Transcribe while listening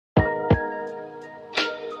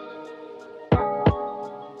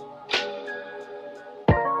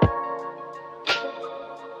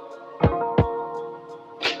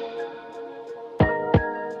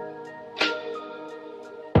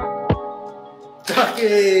Taki!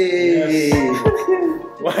 Yes.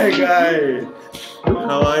 My guy!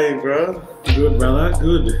 How are you, bro? Good, brother.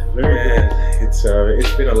 Good. Very Man,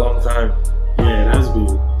 it's been a long time. good. Yeah, it has been.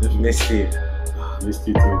 Definitely. Missed you. Missed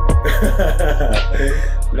you too.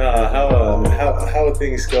 Nah, how are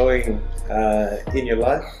things going in your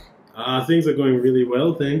life? Things are going really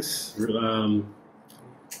well, thanks.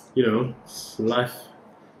 It's life.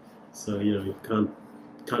 So you can't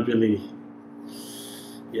really.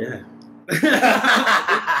 Yeah.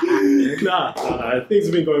 Things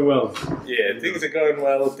have been going well. Yeah, things are going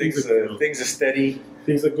well. Things are steady.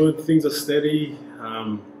 Things are good. Things are steady.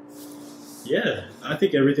 I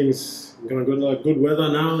think everything's going good. Like good weather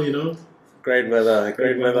now, Great weather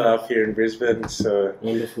up here in Brisbane. So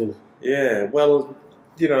Wonderful. yeah, well,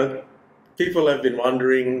 people have been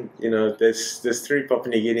wondering. There's 3 Papua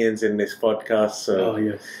New Guineans in this podcast. So Oh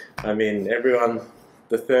yes. I mean, everyone.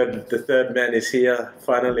 The third man is here.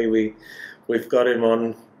 Finally, we've got him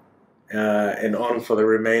on and on for the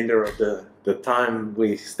remainder of the time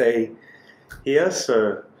we stay here.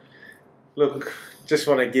 So, look, just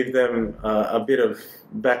want to give them a bit of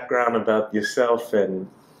background about yourself and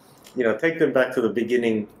take them back to the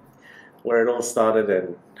beginning, where it all started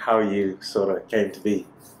and how you sort of came to be.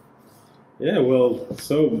 Yeah. Well,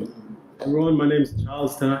 so everyone, my name is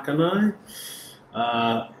Charles Tanakanai.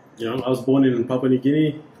 I was born in Papua New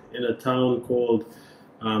Guinea in a town called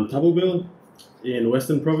Tabubil in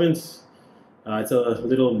Western Province. It's a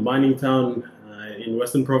little mining town in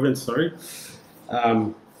Western Province, sorry.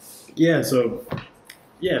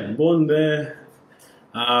 Born there.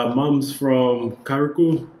 Mom's from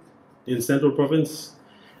Karuku in Central Province.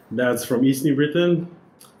 Dad's from East New Britain.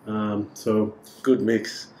 Good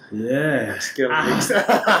mix. Yeah. Skill mix.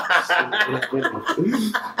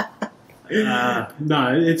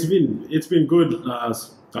 It's been good.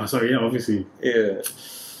 Obviously. Yeah.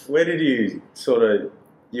 Where did you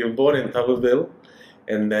you were born in Tabubil,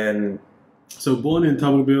 and then... So born in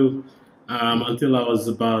Tabubil until I was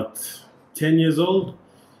about 10 years old.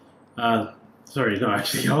 Actually,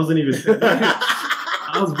 I wasn't even 10.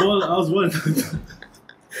 I was born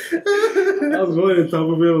in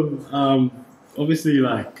Tabubil. Obviously,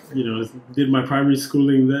 did my primary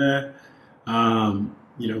schooling there.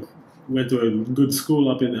 Went to a good school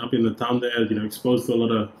up in the town there. Exposed to a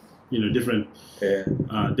lot of different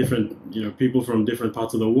people from different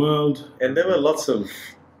parts of the world. And there were lots of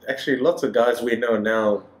guys we know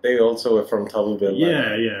now. They also were from Tabubil.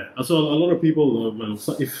 Yeah. So a lot of people.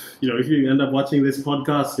 If you end up watching this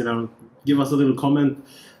podcast, give us a little comment.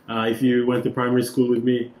 If you went to primary school with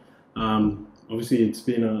me, obviously it's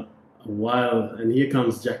been a while. And here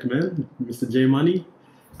comes Jackman, Mr. J Money.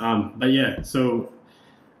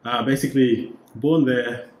 Basically born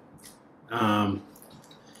there,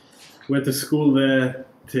 went to school there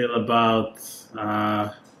till about I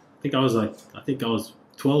think I was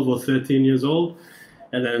 12 or 13 years old,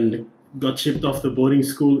 and then got shipped off to boarding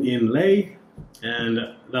school in Leh, and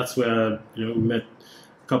that's where met a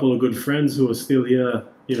couple of good friends who are still here,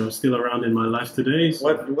 still around in my life today.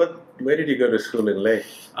 So, where did you go to school in Leh?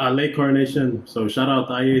 Leh Coronation. So shout out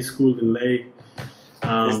IA School in Leh.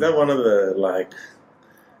 Is that one of the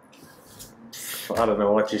I don't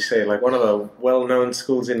know what you say, one of the well-known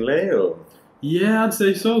schools in Leh, or? Yeah, I'd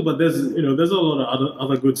say so. But there's a lot of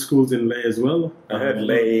other good schools in Leh as well. I heard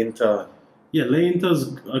Leh Inter. Yeah, Leh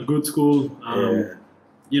Inter's a good school.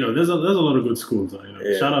 There's a lot of good schools.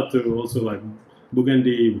 Shout out to also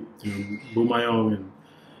Bugandi, Bumayong, and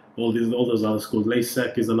all those other schools. Leh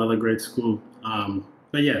Sec is another great school. So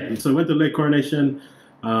I went to Leh Coronation.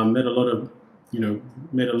 Met a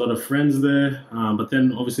lot of friends there. But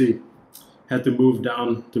then obviously had to move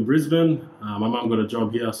down to Brisbane. My mom got a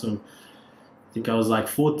job here, so I think I was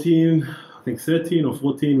 13 or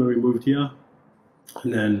 14 when we moved here.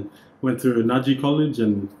 And then went through Naji College,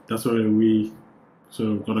 and that's where we sort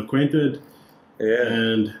of got acquainted. Yeah.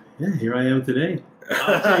 And here I am today.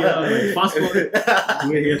 Fast forward,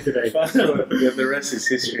 we're here today. Fast forward, the rest is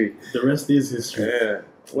history. The rest is history. Yeah.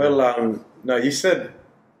 Well, no, you said,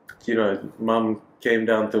 Mum came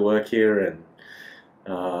down to work here, and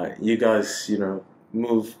you guys,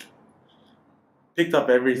 picked up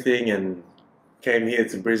everything and came here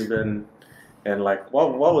to Brisbane. And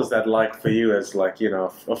what was that like for you as a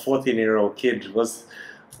 14-year-old kid? Was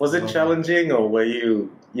it challenging, or were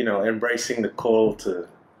you embracing the call to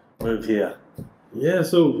move here? Yeah,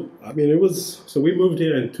 so it was. So we moved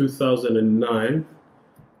here in 2009,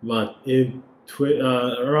 but in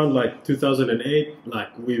around 2008,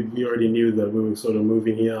 we already knew that we were sort of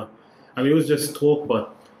moving here. It was just talk,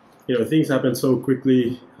 but things happened so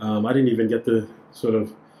quickly. I didn't even get to sort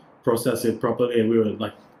of process it properly, and we were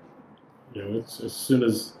as soon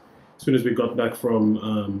as we got back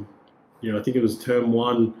from I think it was term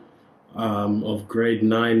 1 of grade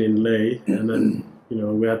 9 in Ley, and then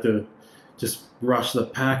we had to just rush the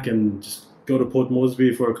pack and just go to Port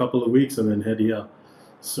Moresby for a couple of weeks and then head here.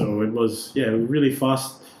 So it was really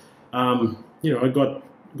fast. I got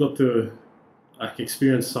to like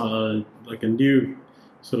experience like a new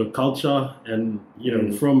sort of culture, and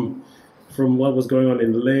from what was going on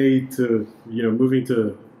in Ley to moving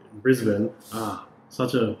to Brisbane.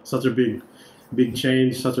 Such a big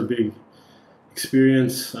change, such a big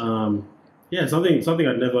experience. Something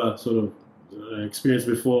I'd never sort of experienced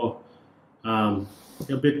before.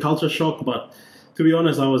 A bit culture shock, but to be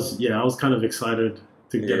honest, I was kind of excited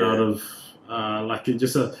to get out of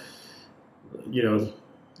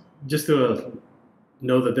just to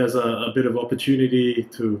know that there's a bit of opportunity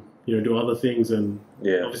to do other things, and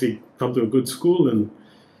obviously come to a good school and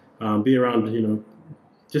be around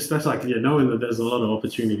just that's like knowing that there's a lot of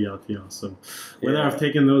opportunity out here. So whether I've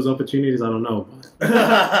taken those opportunities, I don't know.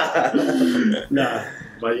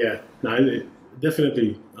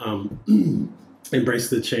 Definitely embrace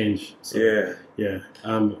the change. So, I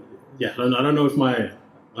don't know if my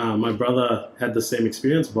brother had the same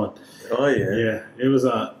experience, but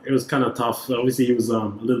it was kind of tough. Obviously, he was a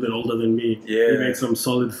little bit older than me. He made some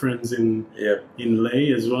solid friends in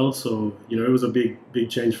Ley as well. So it was a big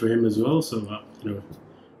change for him as well. So I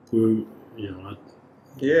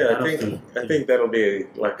think that'll be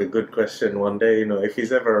like a good question one day. If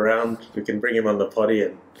he's ever around, we can bring him on the potty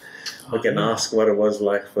and we can ask what it was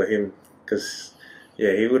like for him, because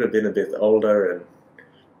he would have been a bit older and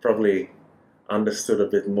probably understood a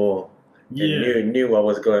bit more and knew what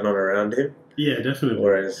was going on around him. Definitely.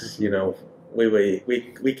 Whereas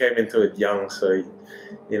we came into it young, so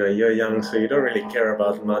you're young, so you don't really care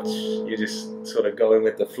about much. You just sort of going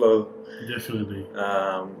with the flow. Definitely.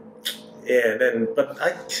 But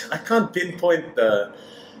I can't pinpoint the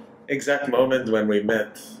exact moment when we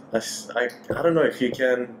met. I don't know if you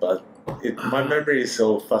can, but my memory is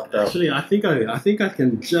so fucked up. Actually, I think I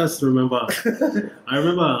can just remember. I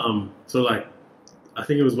remember I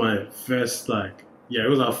think it was my first it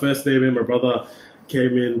was our first day. Me and my brother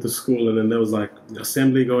came into school, and then there was like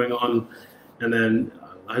assembly going on, and then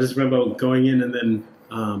I just remember going in, and then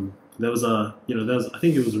there was I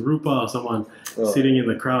think it was Rupa or someone sitting in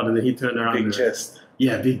the crowd, and then he turned around. Big chest.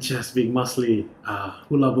 Yeah, big chest, big muscly,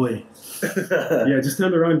 hula boy. Just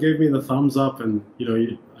turned around, gave me the thumbs up, and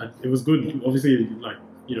it was good. Obviously,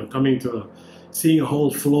 coming to seeing a whole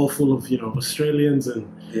floor full of Australians, and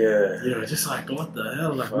just like what the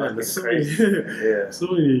hell, man, there's so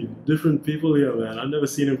many different people here, man. I've never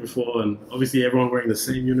seen it before, and obviously everyone wearing the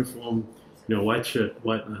same uniform, white shirt,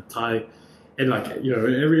 white tie, and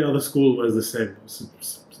every other school was the same,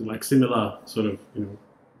 like similar sort of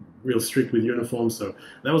real strict with uniforms. So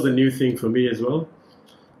that was a new thing for me as well.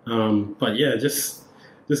 But just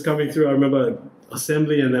coming through, I remember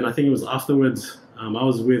assembly, and then I think it was afterwards. I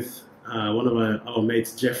was with one of our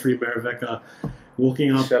mates, Jeffrey Maraveka,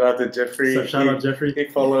 walking up. Shout out to Jeffrey. So shout out Jeffrey. He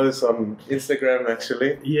follows on Instagram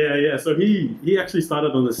actually. Yeah. So he actually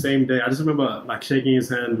started on the same day. I just remember shaking his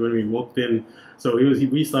hand when we walked in. So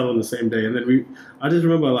we started on the same day, and then I just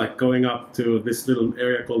remember going up to this little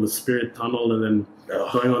area called the Spirit Tunnel, and then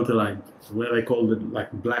going on to where they called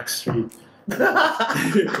it Black Street. You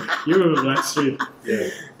remember Black Street? Yeah.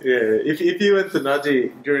 If you went to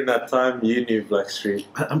Naji during that time, you knew Black Street.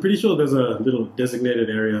 I'm pretty sure there's a little designated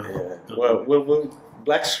area. Yeah. Well,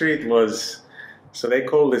 Black Street was, so they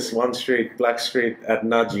call this one street Black Street at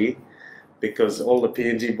Naji, because all the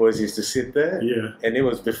PNG boys used to sit there. Yeah. And it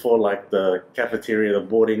was before the cafeteria, the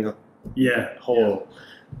boarding hall,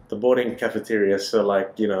 the boarding cafeteria. So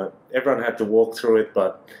everyone had to walk through it,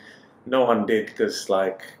 but no one did, because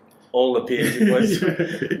all the PNG boys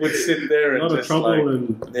would sit there and just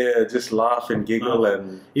just laugh and giggle.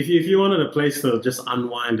 And if you wanted a place to just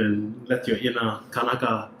unwind and let your inner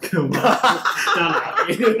kanaka come out,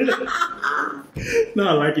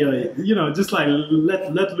 just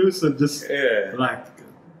let loose and just I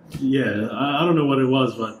don't know what it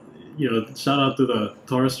was, but shout out to the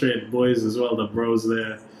Torres Strait boys as well, the bros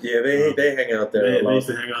there. Yeah, they hang out there a lot. They used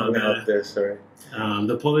to hang out there. Sorry.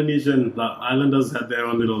 The Polynesian, the islanders had their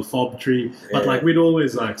own little fob tree, but we'd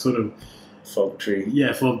always sort of fob tree.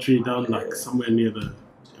 Yeah, fob tree down somewhere near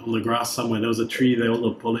on the grass somewhere. There was a tree there. All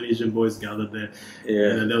the Polynesian boys gathered there. Yeah.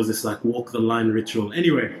 And then there was this walk the line ritual.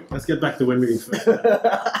 Anyway, let's get back to when we first.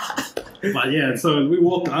 But so we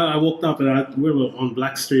walked. I walked up, and we were on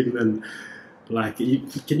Black Street, and then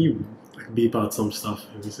can you beep out some stuff.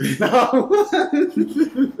 No.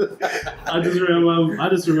 I just remember.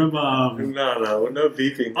 No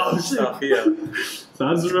beeping stuff here. So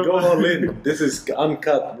I just remember. Go all in. This is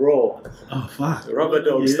uncut raw. Oh fuck. Rubber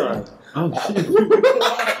dog style. Oh shit.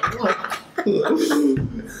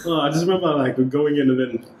 I just remember like going in and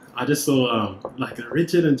then I just saw like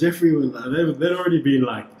Richard and Jeffrey were they'd already been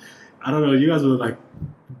like, I don't know, you guys were like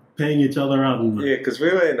paying each other out. And, yeah, because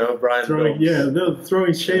we were in O'Brien. Yeah, they were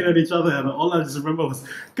throwing shade at each other, and all I just remember was,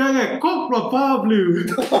 "Kaya Kopra Pablo."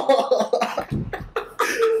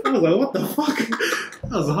 I was like, "What the fuck?"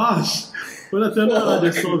 That was harsh. When I turned out, I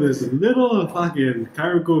just saw this little fucking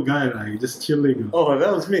Carrico guy like just chilling. Oh,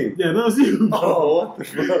 that was me. Yeah, that was you. Oh, what the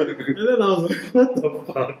fuck? And then I was like, "What the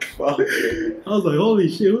fuck?" Fuck. I was like, "Holy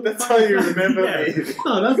shit!" That's how you remember yeah. me.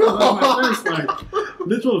 No, that's not like my face. Like,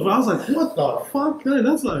 literal. I was like, "What the fuck?" Man,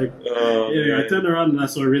 that's like. Oh, yeah, I turned around and I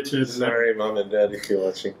saw Richard. Sorry, mom and dad, if you're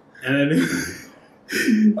watching. And then,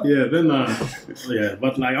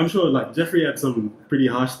 but like I'm sure like Jeffrey had some pretty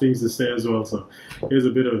harsh things to say as well, so it was a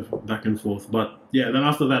bit of back and forth. But yeah, then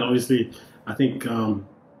after that, obviously, I think then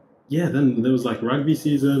there was like rugby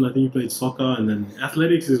season. I think you played soccer, and then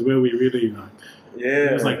athletics is where we really like.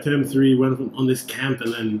 Yeah. It was like term 3, went on this camp,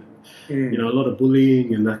 and then a lot of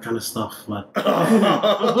bullying and that kind of stuff. But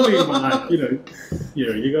not bullying, but like you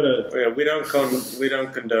gotta. Yeah, we don't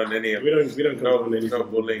condone any of it. We don't condone anything. No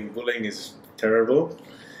bullying. Bullying is terrible,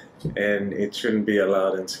 and it shouldn't be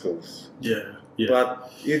allowed in schools. Yeah.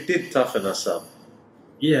 But it did toughen us up.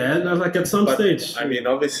 Yeah, and like at some stage. I mean,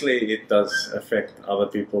 obviously, it does affect other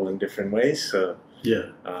people in different ways. So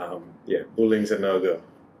bullying's a no-go.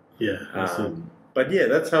 Yeah. But yeah,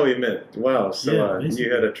 that's how we met. Wow. So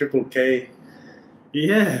you had a triple K.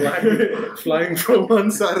 Yeah. Flying from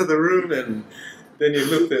one side of the room, and then you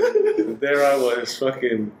looked at there I was,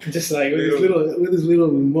 fucking just like with his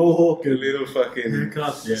little mohawk and little fucking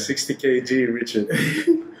haircut, 60 kg Richard.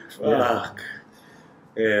 Fuck.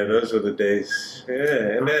 Yeah, those were the days.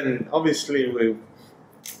 Yeah, and then obviously we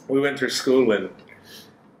went through school, and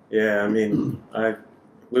I mean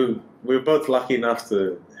we were both lucky enough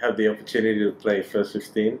to have the opportunity to play first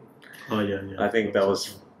 15. Oh yeah. I think that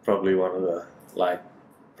was probably one of the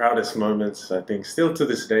proudest moments. I think still to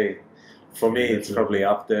this day, for me, it's probably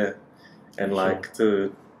up there. And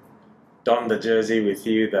to don the jersey with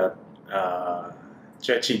you that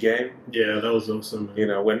churchy game. Yeah, that was awesome. Man. You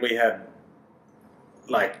know, when we had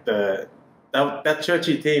that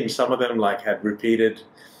churchy team, some of them had repeated.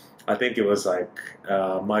 I think it was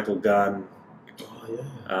Michael Gunn.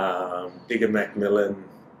 Digger Macmillan,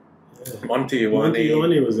 Monty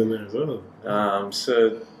Ioane was in there as well.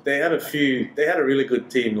 So they had a really good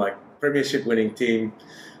team, premiership winning team.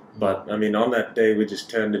 But I mean, on that day, we just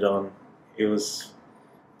turned it on. It was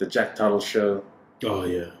the Jack Tuttle show. Oh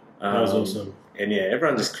yeah, that was awesome. And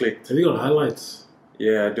everyone just clicked. Have you got highlights?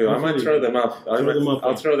 Yeah, I do. I might throw them up.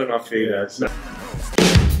 I'll throw them up for you guys.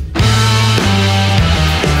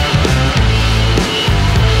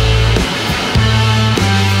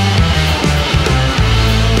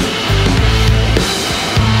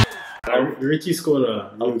 Richie scored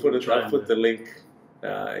I'll put the link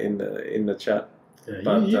in the chat.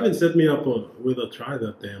 Yeah, you even set me up with a try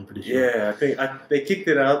that day, I'm pretty sure. Yeah, I think they kicked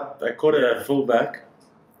it out. I caught it at fullback.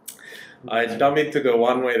 I dummied to go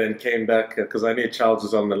one way, then came back because I knew Charles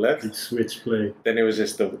was on the left. Switch play. Then it was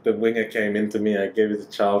just the winger came into me. I gave it to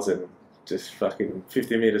Charles and just fucking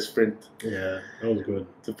 50-meter sprint. Yeah, that was good.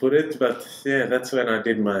 To put it, but that's when I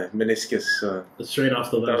did my meniscus. Straight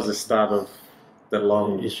after that. That was the start of the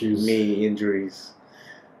long knee injuries.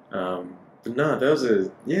 But no, that was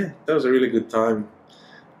a really good time.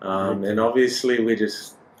 And obviously we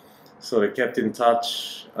just sort of kept in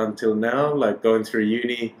touch until now, going through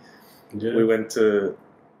uni. Yeah. We went to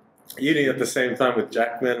uni at the same time with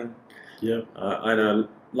Jackman. Yeah. I know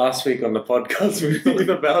last week on the podcast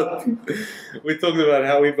we talked about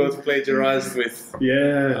how we both plagiarized with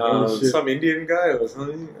some Indian guy or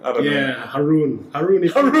something. I don't know. Yeah, Harun.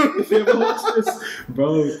 If you ever watch this,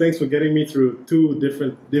 bro, thanks for getting me through 2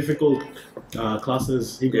 difficult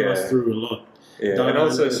classes. He got us through a lot. Yeah, and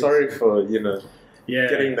also sorry for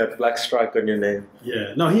getting that black stripe on your name.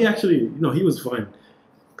 Yeah, no, he was fine.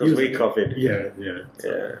 Because we copied. Yeah. Yeah,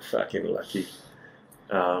 fucking lucky.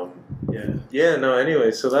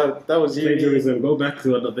 Anyway, so that was you. Plagiarism. Go back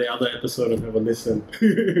to the other episode and have a listen.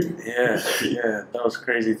 yeah, that was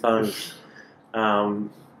crazy times.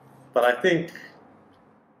 But I think,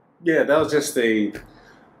 that was just a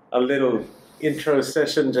little intro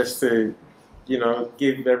session just to,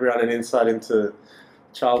 give everyone an insight into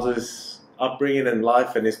Charles's upbringing and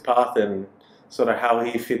life and his path and sort of how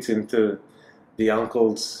he fits into the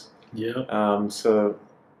Unkles Yeah. So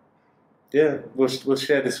yeah, we'll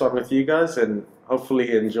share this one with you guys and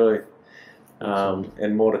hopefully enjoy.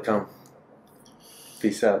 And more to come.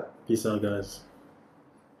 Peace out. Peace out, guys.